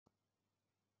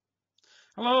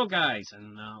Hello, guys,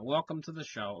 and welcome to the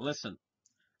show. Listen,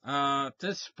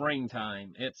 this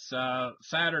springtime. It's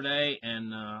Saturday,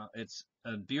 and it's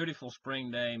a beautiful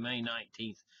spring day, May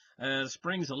 19th.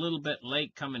 Spring's a little bit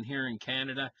late coming here in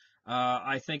Canada.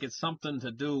 I think it's something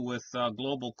to do with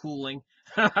global cooling.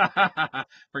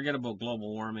 Forget about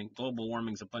global warming. Global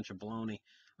warming's a bunch of baloney.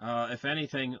 If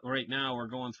anything, right now we're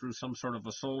going through some sort of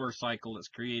a solar cycle that's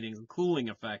creating a cooling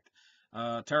effect.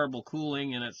 Terrible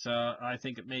cooling, and I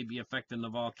think it may be affecting the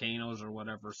volcanoes or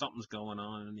whatever. Something's going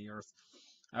on in the earth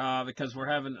because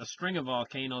we're having a string of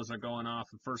volcanoes are going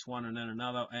off, the first one and then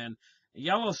another, and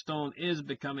Yellowstone is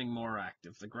becoming more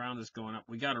active. The ground is going up.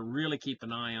 We got to really keep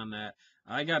an eye on that.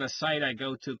 I got a site I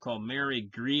go to called Mary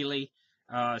Greeley.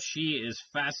 She is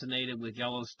fascinated with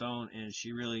Yellowstone, and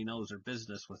she really knows her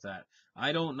business with that.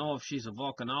 I don't know if she's a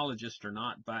volcanologist or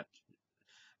not, but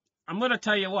I'm going to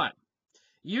tell you what.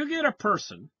 You get a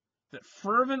person that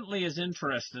fervently is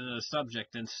interested in a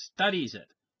subject and studies it.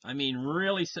 I mean,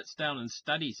 really sits down and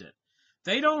studies it.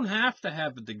 They don't have to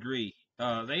have a degree.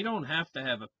 They don't have to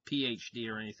have a PhD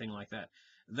or anything like that.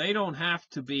 They don't have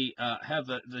to be have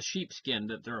the sheepskin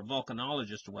that they're a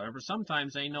volcanologist or whatever.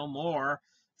 Sometimes they know more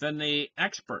than the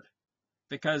expert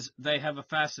because they have a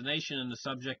fascination in the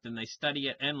subject and they study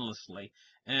it endlessly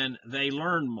and they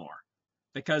learn more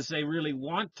because they really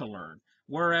want to learn.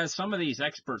 Whereas some of these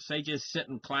experts, they just sit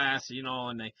in class,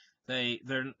 and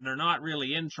they're not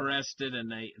really interested,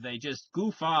 and they just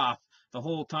goof off the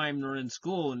whole time they're in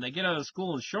school, and they get out of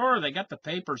school, and sure, they got the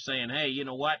paper saying, hey, you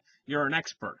know what, you're an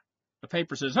expert. The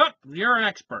paper says, oh, you're an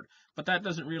expert, but that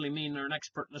doesn't really mean they're an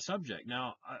expert in the subject.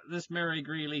 Now, this Mary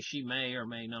Greeley, she may or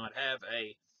may not have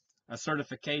a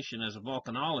certification as a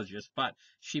volcanologist, but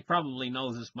she probably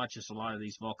knows as much as a lot of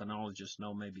these volcanologists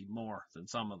know, maybe more than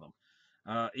some of them,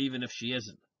 even if she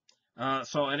isn't.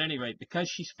 So at any rate, because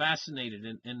she's fascinated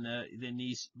in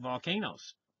these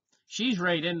volcanoes, she's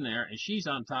right in there and she's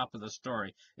on top of the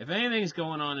story. If anything's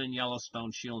going on in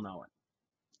Yellowstone, she'll know it.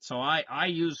 So I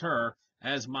use her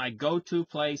as my go-to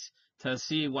place to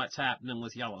see what's happening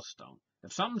with Yellowstone.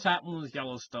 If something's happening with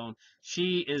Yellowstone,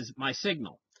 she is my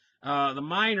signal. The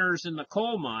miners in the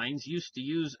coal mines used to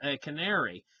use a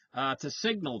canary to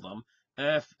signal them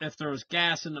if there was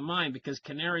gas in the mine because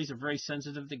canaries are very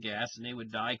sensitive to gas and they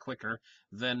would die quicker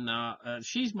than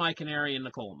she's my canary in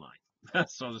the coal mine,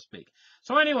 so to speak.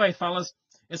 So anyway, fellas,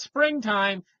 it's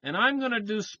springtime and I'm going to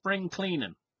do spring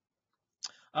cleaning.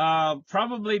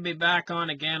 Probably be back on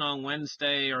again on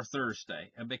Wednesday or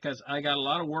Thursday because I got a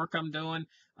lot of work I'm doing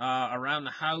around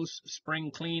the house,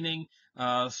 spring cleaning,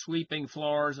 sweeping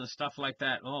floors and stuff like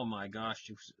that. Oh my gosh,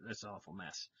 it's an awful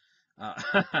mess.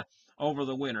 Over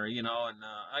the winter, and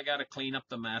I got to clean up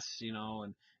the mess,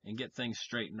 and get things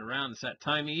straightened around. It's that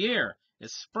time of year.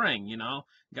 It's spring,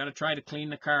 Got to try to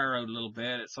clean the car out a little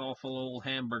bit. It's all full of old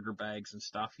hamburger bags and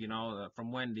stuff,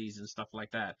 from Wendy's and stuff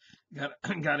like that. Got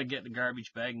got to get the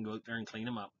garbage bag and go out there and clean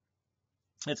them up.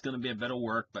 It's going to be a bit of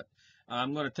work, but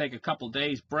I'm going to take a couple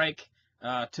days break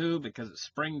too because it's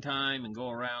springtime and go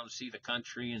around and see the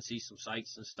country and see some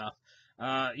sights and stuff.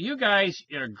 You guys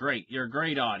are great. You're a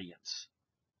great audience.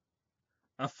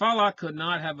 A fella could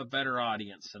not have a better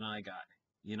audience than I got.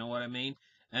 You know what I mean?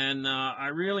 And I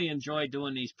really enjoy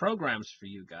doing these programs for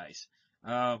you guys.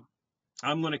 Uh,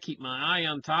 I'm going to keep my eye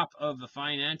on top of the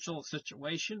financial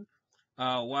situation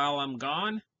while I'm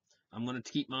gone. I'm going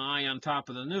to keep my eye on top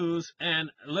of the news.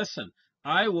 And listen,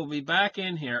 I will be back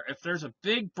in here if there's a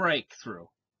big breakthrough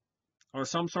or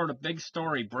some sort of big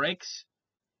story breaks.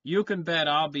 You can bet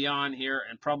I'll be on here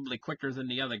and probably quicker than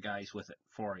the other guys with it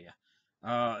for you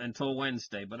until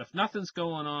Wednesday. But if nothing's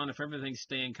going on, if everything's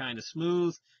staying kind of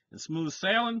smooth and smooth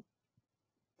sailing,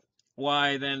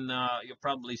 why then you'll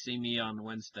probably see me on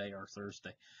Wednesday or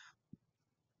Thursday.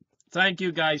 Thank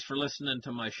you guys for listening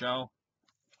to my show.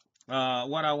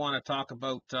 What I want to talk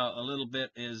about a little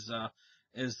bit is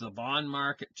the bond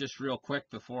market, just real quick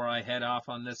before I head off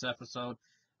on this episode.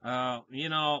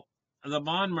 The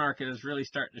bond market is really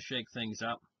starting to shake things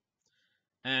up,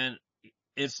 and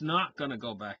it's not going to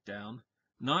go back down,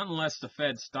 not unless the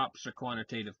Fed stops their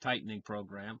quantitative tightening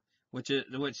program, which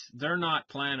they're not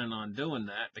planning on doing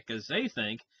that because they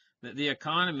think that the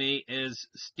economy is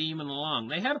steaming along.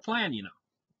 They had a plan,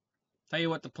 Tell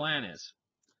you what the plan is.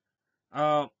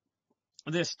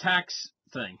 This tax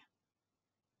thing.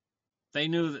 They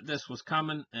knew that this was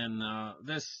coming, and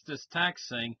this tax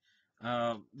thing,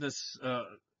 this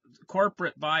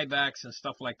corporate buybacks and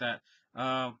stuff like that.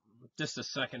 Just a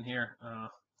second here.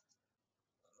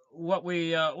 What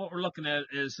we're looking at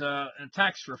is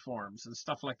tax reforms and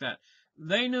stuff like that.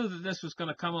 They knew that this was going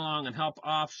to come along and help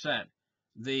offset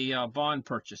the bond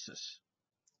purchases.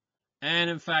 And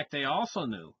in fact, they also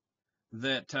knew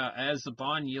that as the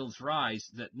bond yields rise,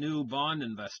 that new bond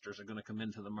investors are going to come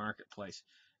into the marketplace.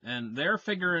 And they're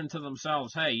figuring to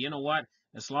themselves, hey, you know what?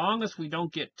 As long as we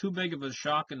don't get too big of a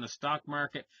shock in the stock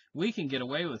market, we can get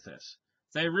away with this.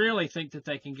 They really think that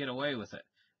they can get away with it.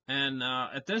 And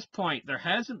at this point, there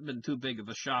hasn't been too big of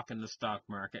a shock in the stock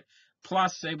market.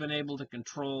 Plus, they've been able to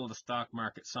control the stock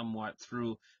market somewhat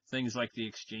through things like the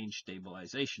Exchange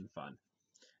Stabilization Fund.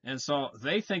 And so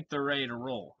they think they're ready to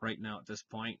roll right now at this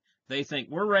point. They think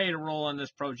we're ready to roll on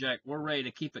this project. We're ready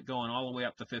to keep it going all the way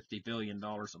up to $50 billion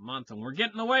a month, and we're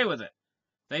getting away with it.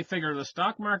 They figure the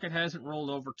stock market hasn't rolled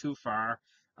over too far.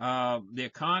 The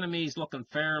economy's looking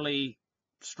fairly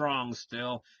strong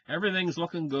still. Everything's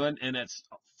looking good, and it's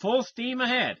full steam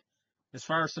ahead as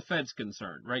far as the Fed's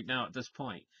concerned right now at this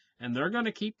point. And they're going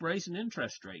to keep raising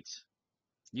interest rates.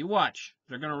 You watch.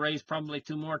 They're going to raise probably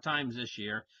 2 more times this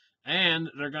year, and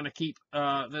they're going to keep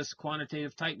this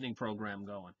quantitative tightening program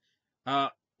going.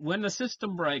 When the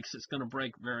system breaks, it's going to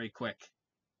break very quick.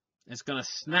 It's going to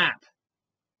snap,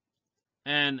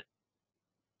 and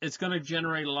it's going to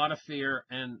generate a lot of fear,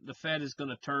 and the Fed is going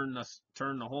to turn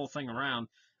the whole thing around.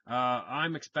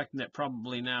 I'm expecting it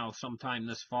probably now, sometime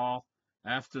this fall,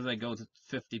 after they go to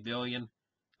 50 billion,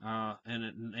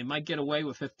 and they might get away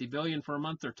with 50 billion for a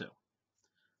month or two.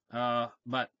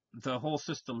 But the whole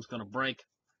system's going to break,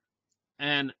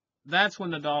 and that's when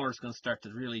the dollar's going to start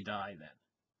to really die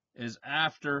then, is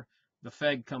after the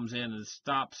Fed comes in and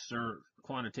stops their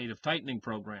quantitative tightening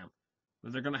program.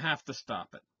 But they're going to have to stop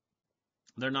it.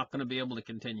 They're not going to be able to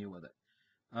continue with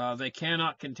it. They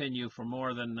cannot continue for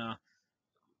more than,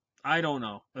 I don't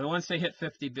know. Once they hit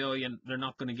 50 billion, they're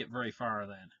not going to get very far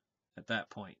then at that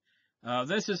point.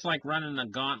 This is like running a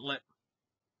gauntlet.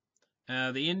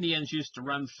 The Indians used to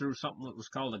run through something that was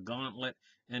called a gauntlet,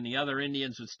 and the other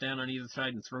Indians would stand on either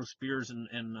side and throw spears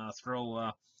and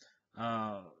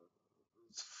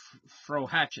throw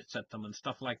hatchets at them and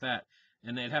stuff like that.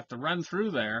 And they'd have to run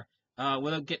through there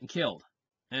without getting killed.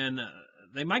 And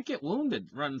they might get wounded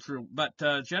running through, but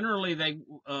generally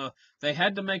they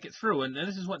had to make it through. And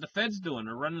this is what the Fed's doing.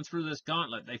 They're running through this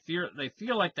gauntlet. They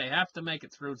feel like they have to make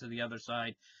it through to the other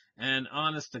side. And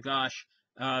honest to gosh,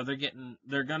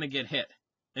 they're gonna get hit.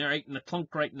 They're right in the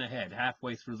clunk right in the head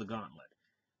halfway through the gauntlet.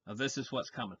 This is what's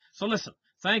coming. So listen,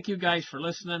 thank you guys for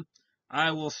listening.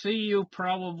 I will see you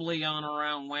probably on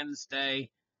around Wednesday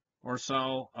or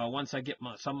so, once I get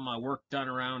some of my work done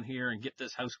around here and get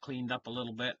this house cleaned up a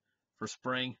little bit for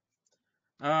spring.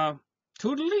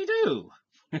 Toodly-doo.